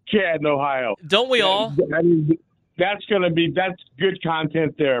to Canton, Ohio. Don't we all? I mean, that's good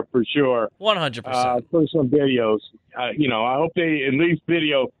content there for sure. 100%. For some videos. I hope they at least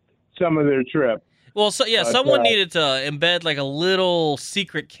video some of their trip. Well, someone needed to embed like a little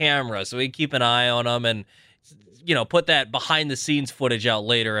secret camera so we can keep an eye on them and, put that behind-the-scenes footage out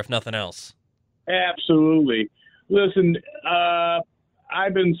later, if nothing else. Absolutely. Listen,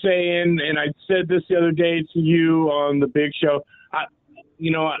 I've been saying, and I said this the other day to you on the big show,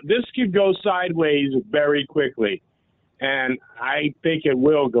 this could go sideways very quickly, and I think it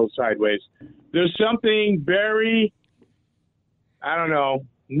will go sideways. There's something very,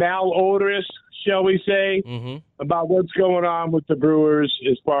 malodorous, shall we say, about what's going on with the Brewers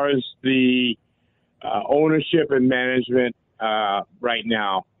as far as the ownership and management right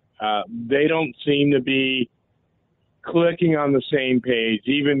now. They don't seem to be clicking on the same page.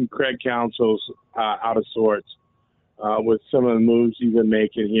 Even Craig Counsell's out of sorts with some of the moves he's been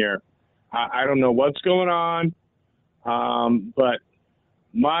making here. I don't know what's going on, but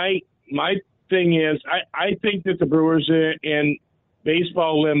my thing is I think that the Brewers are in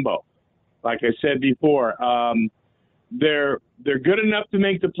baseball limbo. Like I said before, they're good enough to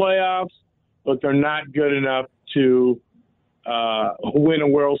make the playoffs, but they're not good enough to win a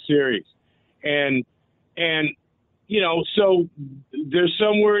World Series. And so they're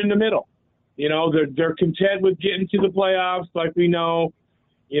somewhere in the middle. They're content with getting to the playoffs, like we know.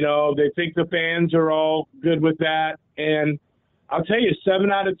 They think the fans are all good with that. And I'll tell you,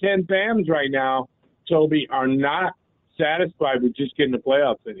 7 out of 10 fans right now, Toby, are not satisfied with just getting the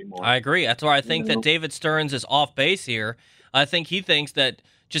playoffs anymore. I agree. That's why I think that David Stearns is off base here. I think he thinks that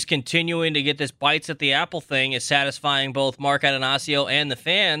just continuing to get this bites at the apple thing is satisfying both Mark Attanasio and the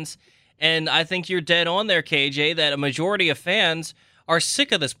fans. And I think you're dead on there, KJ, that a majority of fans are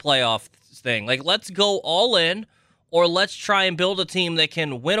sick of this playoff thing. Like, let's go all in, or let's try and build a team that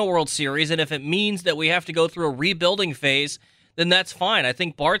can win a World Series. And if it means that we have to go through a rebuilding phase, then that's fine. I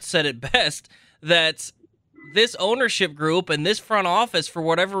think Bart said it best, that this ownership group and this front office, for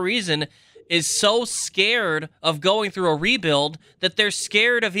whatever reason, is so scared of going through a rebuild that they're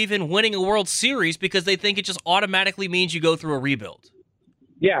scared of even winning a World Series because they think it just automatically means you go through a rebuild.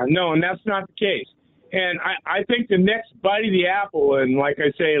 Yeah, no, and that's not the case. And I think the next bite of the apple, and like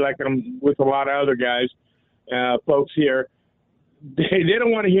I say, like I'm with a lot of other guys, folks here, they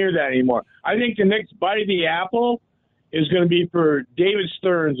don't want to hear that anymore. I think the next bite of the apple is going to be for David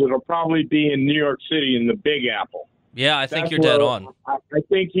Stearns. It'll probably be in New York City in the Big Apple. Yeah, I think you're dead on. I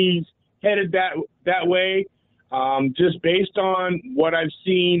think he's headed that way, just based on what I've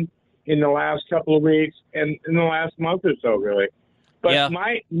seen in the last couple of weeks and in the last month or so, really. But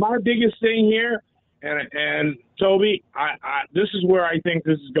my biggest thing here, and Toby, this is where I think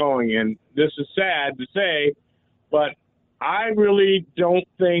this is going, and this is sad to say, but I really don't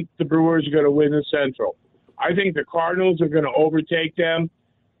think the Brewers are going to win the Central. I think the Cardinals are going to overtake them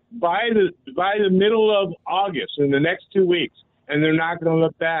by the middle of August, in the next 2 weeks, and they're not going to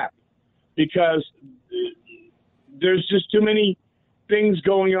look back because there's just too many things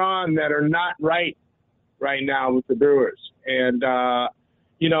going on that are not right now with the Brewers. And,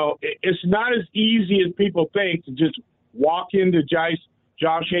 it's not as easy as people think to just walk into Josh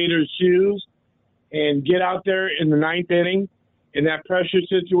Hader's shoes and get out there in the ninth inning in that pressure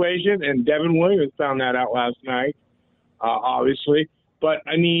situation. And Devin Williams found that out last night, obviously. But,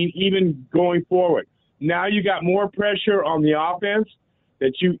 I mean, even going forward, now you got more pressure on the offense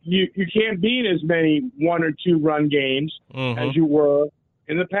that you can't beat as many 1 or 2 run games as you were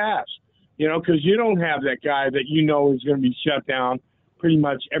in the past, because you don't have that guy that is going to be shut down pretty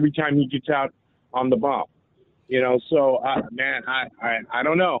much every time he gets out on the bump. So, man, I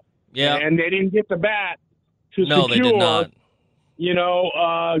don't know. Yeah. And they didn't get the bat to secure, they did not.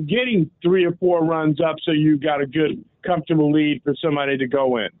 Getting 3 or 4 runs up so you got a good, comfortable lead for somebody to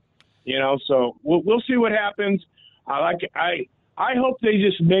go in. So we'll see what happens. I hope they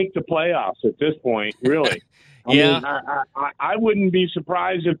just make the playoffs at this point, really. I mean, I wouldn't be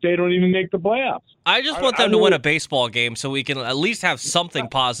surprised if they don't even make the playoffs. I just want them to win a baseball game so we can at least have something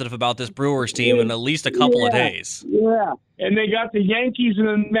positive about this Brewers team in at least a couple of days. Yeah, and they got the Yankees and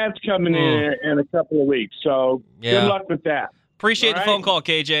the Mets coming in a couple of weeks, so good luck with that. Appreciate the phone call,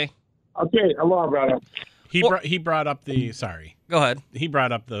 KJ. Okay, aloha, brother. He brought up the Go ahead. He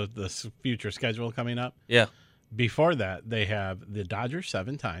brought up the future schedule coming up. Yeah. Before that, they have the Dodgers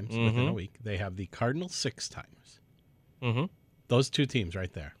 7 times within a week. They have the Cardinals 6 times. Mm-hmm. Those 2 teams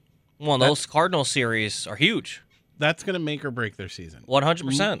right there. Well, those Cardinals series are huge. That's going to make or break their season.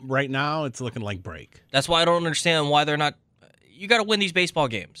 100%. Right now, it's looking like break. That's why I don't understand why they're not. You got to win these baseball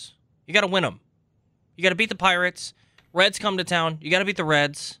games. You got to win them. You got to beat the Pirates. Reds come to town. You got to beat the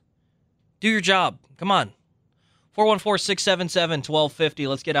Reds. Do your job. Come on. 414-677-1250.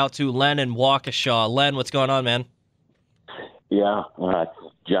 Let's get out to Len in Waukesha. Len, what's going on, man? Yeah,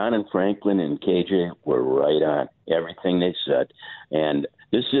 John and Franklin and KJ were right on everything they said. And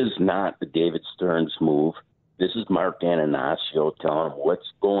this is not the David Stearns move. This is Mark Ananasio telling him what's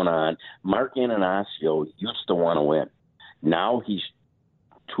going on. Mark Ananasio used to want to win. Now he's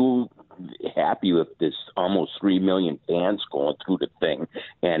too happy with this almost 3 million fans going through the thing,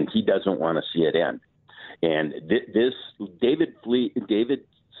 and he doesn't want to see it end. And this David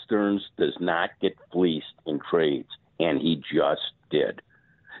Stearns does not get fleeced in trades, and he just did.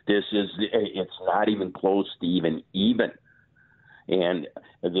 It's not even close to even. And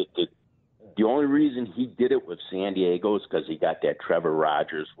the only reason he did it with San Diego is because he got that Trevor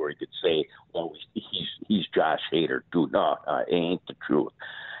Rogers where he could say, well, he's Josh Hader. Dude, no, it ain't the truth.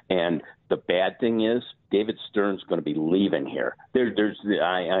 And the bad thing is David Stearns going to be leaving here.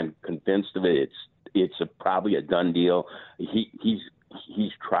 I'm convinced of it. It's probably a done deal.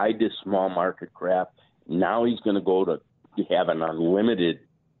 He's tried this small market crap. Now he's going to go to have an unlimited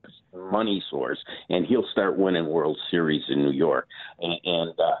money source, and he'll start winning World Series in New York.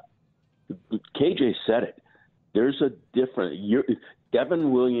 And KJ said it. There's a different.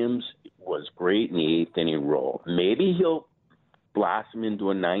 Devin Williams was great in the 8th inning role. Maybe he'll blossom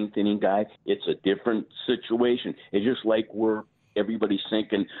into a 9th inning guy. It's a different situation. It's just like everybody's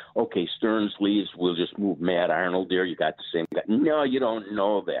thinking, okay, Stearns leaves, we'll just move Matt Arnold there. You got the same guy. No, you don't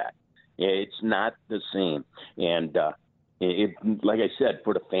know that. It's not the same. And like I said,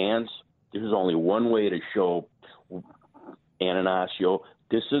 for the fans, there's only one way to show Ananasio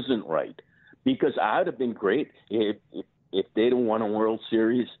this isn't right. Because I'd have been great if they'd have won a World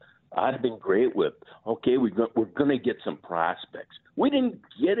Series. I'd have been great with, okay, we're going to get some prospects. We didn't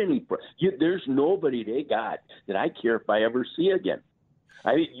get any. There's nobody they got that I care if I ever see again.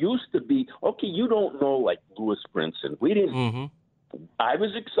 It used to be, okay, you don't know like Lewis Brinson. We didn't. Mm-hmm. I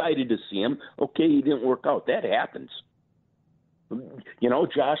was excited to see him. Okay, he didn't work out. That happens.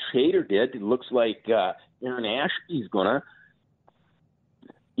 Josh Hader did. It looks like Aaron Ashby's going to.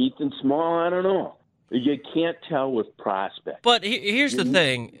 Ethan Small, I don't know. You can't tell with prospects. But here's the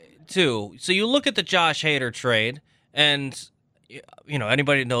thing, too. So you look at the Josh Hader trade, and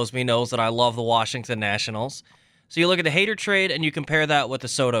anybody who knows me knows that I love the Washington Nationals. So you look at the Hader trade, and you compare that with the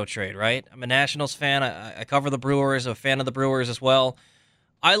Soto trade, right? I'm a Nationals fan. I cover the Brewers. I'm a fan of the Brewers as well.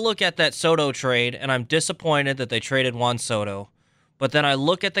 I look at that Soto trade, and I'm disappointed that they traded Juan Soto. But then I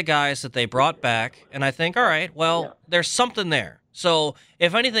look at the guys that they brought back, and I think, all right, well, there's something there. So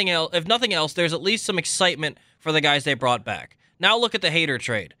if nothing else, there's at least some excitement for the guys they brought back. Now look at the Hader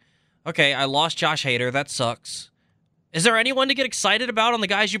trade. Okay, I lost Josh Hader. That sucks. Is there anyone to get excited about on the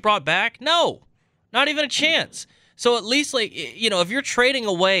guys you brought back? No, not even a chance. So at least, if you're trading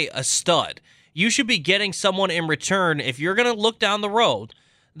away a stud, you should be getting someone in return. If you're going to look down the road,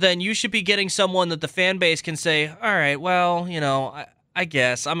 then you should be getting someone that the fan base can say, all right, well, I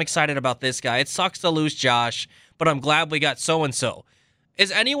guess I'm excited about this guy. It sucks to lose Josh, but I'm glad we got so-and-so.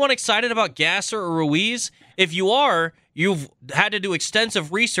 Is anyone excited about Gasser or Ruiz? If you are, you've had to do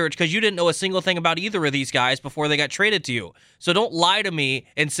extensive research because you didn't know a single thing about either of these guys before they got traded to you. So don't lie to me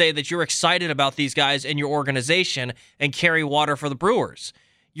and say that you're excited about these guys in your organization and carry water for the Brewers.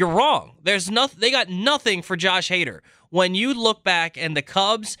 You're wrong. They got nothing for Josh Hader. When you look back and the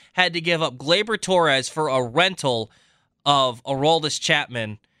Cubs had to give up Gleyber Torres for a rental of Aroldis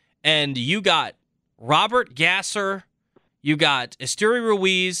Chapman, and you got Robert Gasser, you got Esteury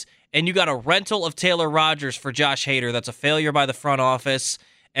Ruiz, and you got a rental of Taylor Rogers for Josh Hader. That's a failure by the front office,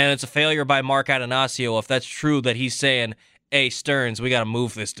 and it's a failure by Mark Ananasio if that's true that he's saying, hey, Stearns, we got to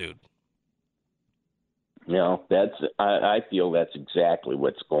move this dude. I feel that's exactly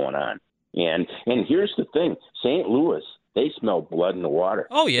what's going on. And here's the thing, St. Louis, they smell blood in the water.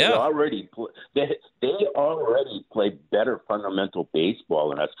 Oh, yeah. They already play better fundamental baseball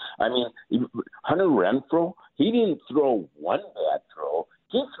than us. I mean, Hunter Renfroe, he didn't throw one bad throw.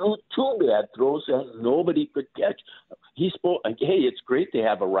 He threw 2 bad throws and nobody could catch. It's great to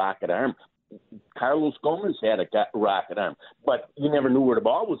have a rocket arm. Carlos Gomez had a rocket arm, but you never knew where the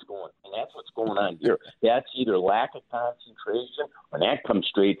ball was going, and that's what's going on here. That's either lack of concentration, or that comes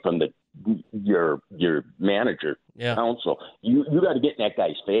straight from your manager, counsel. You got to get in that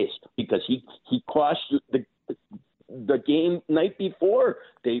guy's face because he cost you the game night before.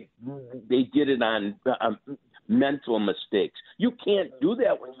 They did it on mental mistakes. You can't do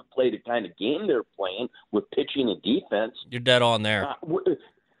that when you play the kind of game they're playing with pitching and defense. You're dead on there.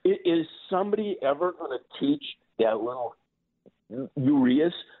 Is somebody ever going to teach that little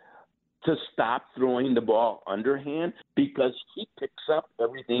Urias to stop throwing the ball underhand? Because he picks up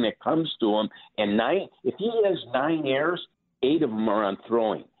everything that comes to him. And if he has 9 errors, 8 of them are on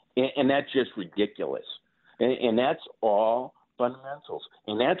throwing. And that's just ridiculous. And that's all fundamentals.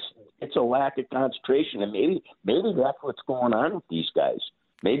 And it's a lack of concentration. And maybe that's what's going on with these guys.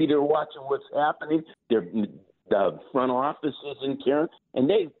 Maybe they're watching what's happening. The front office isn't caring. And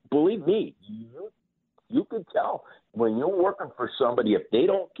believe me, you can tell when you're working for somebody, if they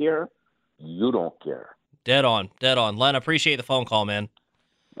don't care, you don't care. Dead on. Len, appreciate the phone call, man.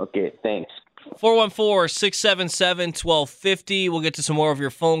 Okay, thanks. 414-677-1250. We'll get to some more of your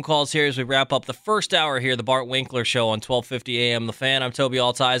phone calls here as we wrap up the first hour here, the Bart Winkler Show on 1250 AM. The Fan, I'm Toby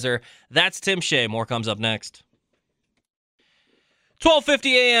Altizer. That's Tim Shea. More comes up next.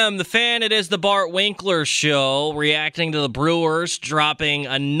 1250 AM, The Fan, it is the Bart Winkler Show, reacting to the Brewers dropping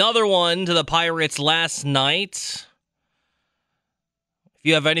another one to the Pirates last night. If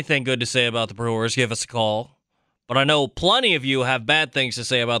you have anything good to say about the Brewers, give us a call. But I know plenty of you have bad things to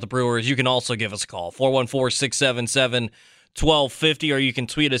say about the Brewers. You can also give us a call, 414-677-1250, or you can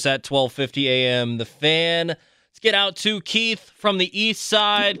tweet us at 1250 AM, The Fan. Let's get out to Keith from the east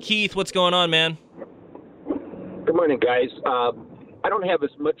side. Keith, what's going on, man? Good morning, guys. I don't have as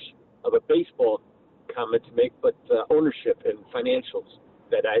much of a baseball comment to make, but ownership and financials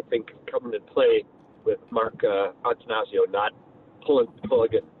that I think come into play with Mark Attanasio not pulling the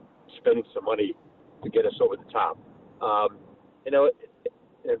plug and spending some money to get us over the top.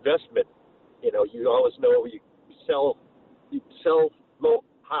 Investment, you always know you sell low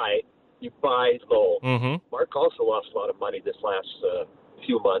high, you buy low. Mm-hmm. Mark also lost a lot of money this last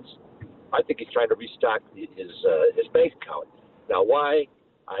few months. I think he's trying to restock his bank account. Now, why?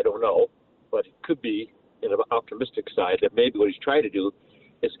 I don't know, but it could be in an optimistic side that maybe what he's trying to do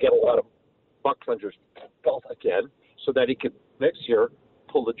is get a lot of bucks under his belt again so that he can next year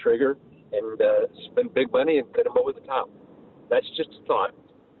pull the trigger and spend big money and get him over the top. That's just a thought,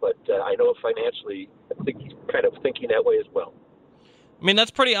 but I know financially, I think he's kind of thinking that way as well. I mean,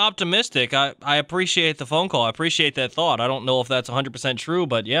 that's pretty optimistic. I appreciate the phone call. I appreciate that thought. I don't know if that's 100% true,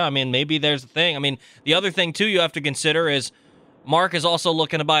 but yeah, I mean, maybe there's a thing. I mean, the other thing, too, you have to consider is Mark is also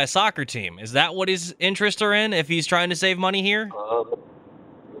looking to buy a soccer team. Is that what his interests are in if he's trying to save money here?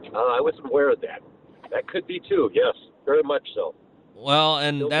 I wasn't aware of that. That could be, too, yes, very much so. Well,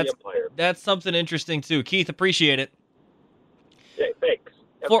 and that's something interesting, too. Keith, appreciate it. Okay, thanks.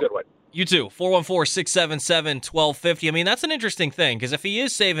 Have a good one. You too. 414-677-1250. I mean, that's an interesting thing, because if he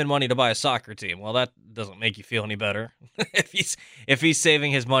is saving money to buy a soccer team, well, that doesn't make you feel any better. if he's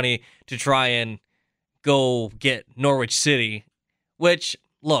saving his money to try and go get Norwich City, which,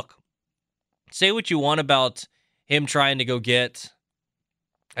 look, say what you want about him trying to go get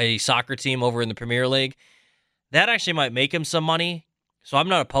a soccer team over in the Premier League, that actually might make him some money, so I'm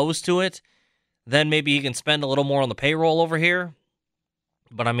not opposed to it. Then maybe he can spend a little more on the payroll over here.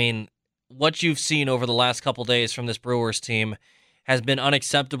 But, I mean, what you've seen over the last couple days from this Brewers team has been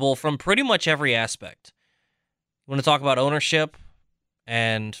unacceptable from pretty much every aspect. You want to talk about ownership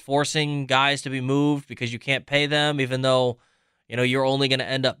and forcing guys to be moved because you can't pay them, even though, you're only going to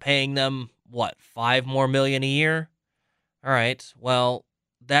end up paying them, $5 more million a year? All right, well,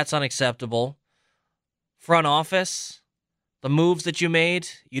 that's unacceptable. Front office, the moves that you made,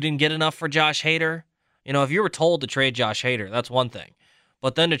 you didn't get enough for Josh Hader. If you were told to trade Josh Hader, that's one thing.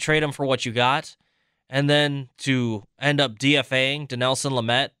 But then to trade him for what you got, and then to end up DFAing Dinelson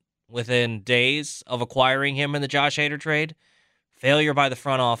Lamet within days of acquiring him in the Josh Hader trade, failure by the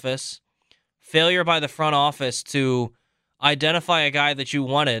front office. Failure by the front office to identify a guy that you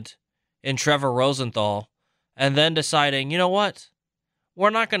wanted in Trevor Rosenthal, and then deciding, you know what? We're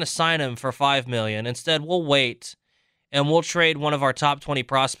not going to sign him for $5 million. Instead, we'll wait, and we'll trade one of our top 20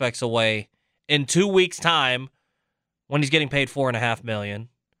 prospects away in 2 weeks' time when he's getting paid $4.5 million.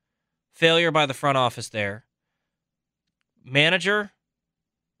 Failure by the front office there. Manager,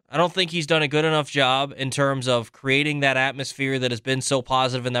 I don't think he's done a good enough job in terms of creating that atmosphere that has been so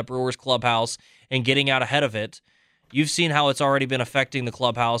positive in that Brewers clubhouse and getting out ahead of it. You've seen how it's already been affecting the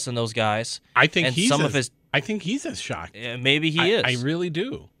clubhouse and those guys. I think he's as shocked. Yeah, maybe he is. I really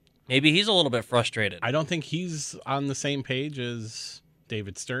do. Maybe he's a little bit frustrated. I don't think he's on the same page as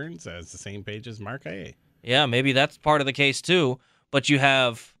David Stearns, as the same page as Mark A. Yeah, maybe that's part of the case too. But you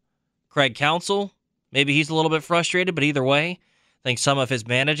have Craig Counsell. Maybe he's a little bit frustrated, but either way, I think some of his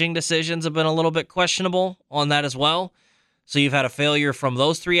managing decisions have been a little bit questionable on that as well. So you've had a failure from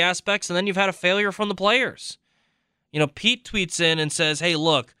those three aspects, and then you've had a failure from the players. Pete tweets in and says, hey,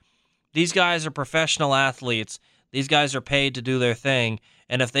 look, these guys are professional athletes. These guys are paid to do their thing.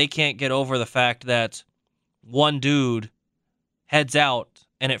 And if they can't get over the fact that one dude heads out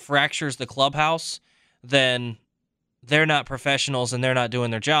and it fractures the clubhouse, then they're not professionals and they're not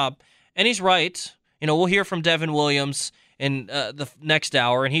doing their job. And he's right. We'll hear from Devin Williams in the next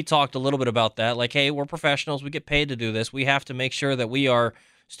hour, and he talked a little bit about that. Like, hey, we're professionals. We get paid to do this. We have to make sure that we are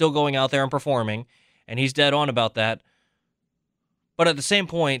still going out there and performing. And he's dead on about that. But at the same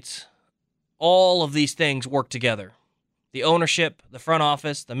point, all of these things work together. The ownership, the front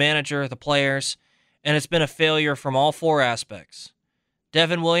office, the manager, the players, and it's been a failure from all four aspects.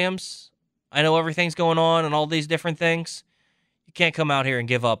 Devin Williams, I know everything's going on and all these different things. You can't come out here and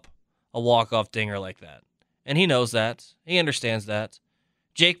give up a walk-off dinger like that. And he knows that. He understands that.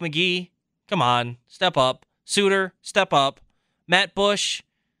 Jake McGee, come on, step up. Suter, step up. Matt Bush,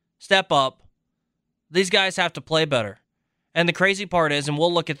 step up. These guys have to play better. And the crazy part is, and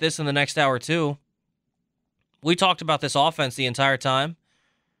we'll look at this in the next hour too, we talked about this offense the entire time,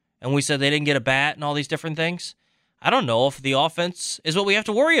 and we said they didn't get a bat and all these different things. I don't know if the offense is what we have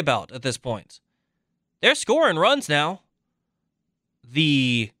to worry about at this point. They're scoring runs now.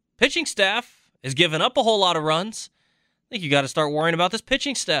 The pitching staff is giving up a whole lot of runs. I think you got to start worrying about this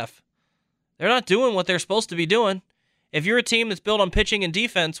pitching staff. They're not doing what they're supposed to be doing. If you're a team that's built on pitching and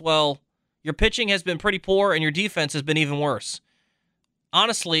defense, well, your pitching has been pretty poor and your defense has been even worse.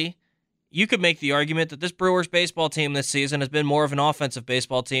 Honestly, you could make the argument that this Brewers baseball team this season has been more of an offensive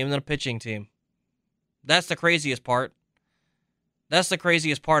baseball team than a pitching team. That's the craziest part. That's the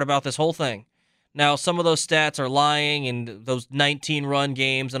craziest part about this whole thing. Now, some of those stats are lying, and those 19-run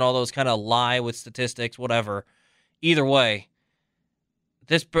games and all those kind of lie with statistics, whatever. Either way,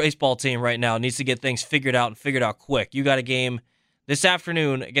 this baseball team right now needs to get things figured out and figured out quick. You got a game this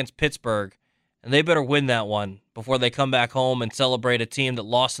afternoon against Pittsburgh, and they better win that one before they come back home and celebrate a team that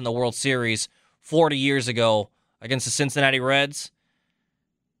lost in the World Series 40 years ago against the Cincinnati Reds.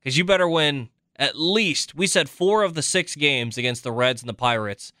 Because you better win at least, we said 4 of the 6 games against the Reds and the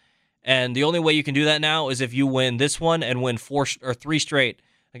Pirates. And the only way you can do that now is if you win this one and win 3 straight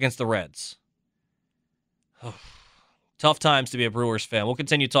against the Reds. Tough times to be a Brewers fan. We'll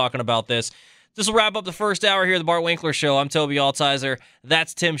continue talking about this. This will wrap up the first hour here of the Bart Winkler Show. I'm Toby Altizer.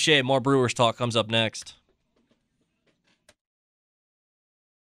 That's Tim Shea. More Brewers talk comes up next.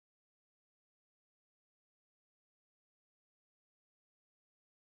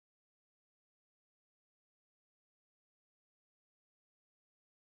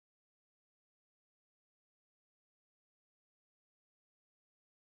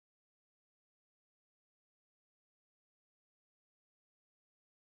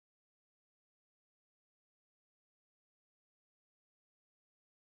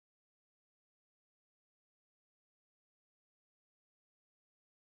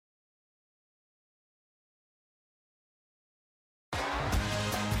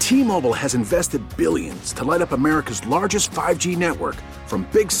 T-Mobile has invested billions to light up America's largest 5G network, from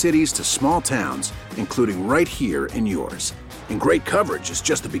big cities to small towns, including right here in yours. And great coverage is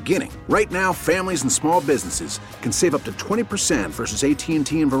just the beginning. Right now, families and small businesses can save up to 20% versus AT&T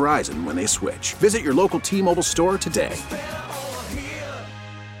and Verizon when they switch. Visit your local T-Mobile store today.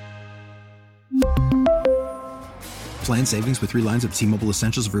 Plan savings with 3 lines of T-Mobile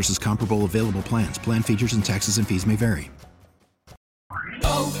Essentials versus comparable available plans. Plan features and taxes and fees may vary.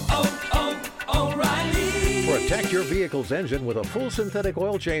 Protect your vehicle's engine with a full synthetic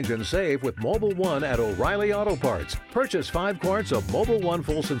oil change and save with Mobil 1 at O'Reilly Auto Parts. Purchase 5 quarts of Mobil 1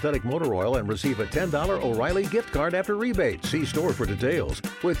 full synthetic motor oil and receive a $10 O'Reilly gift card after rebate. See store for details.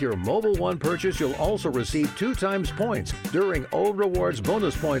 With your Mobil 1 purchase, you'll also receive 2 times points during O Rewards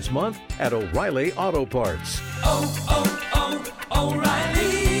Bonus Points Month at O'Reilly Auto Parts.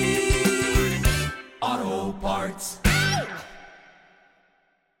 O'Reilly Auto Parts.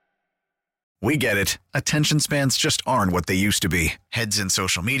 We get it. Attention spans just aren't what they used to be. Heads in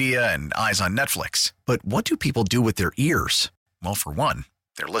social media and eyes on Netflix. But what do people do with their ears? Well, for one,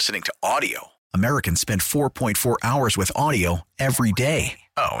 they're listening to audio. Americans spend 4.4 hours with audio every day.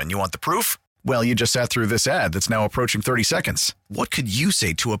 Oh, and you want the proof? Well, you just sat through this ad that's now approaching 30 seconds. What could you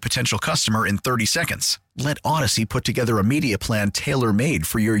say to a potential customer in 30 seconds? Let Odyssey put together a media plan tailor-made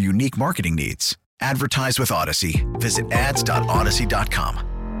for your unique marketing needs. Advertise with Odyssey. Visit ads.odyssey.com.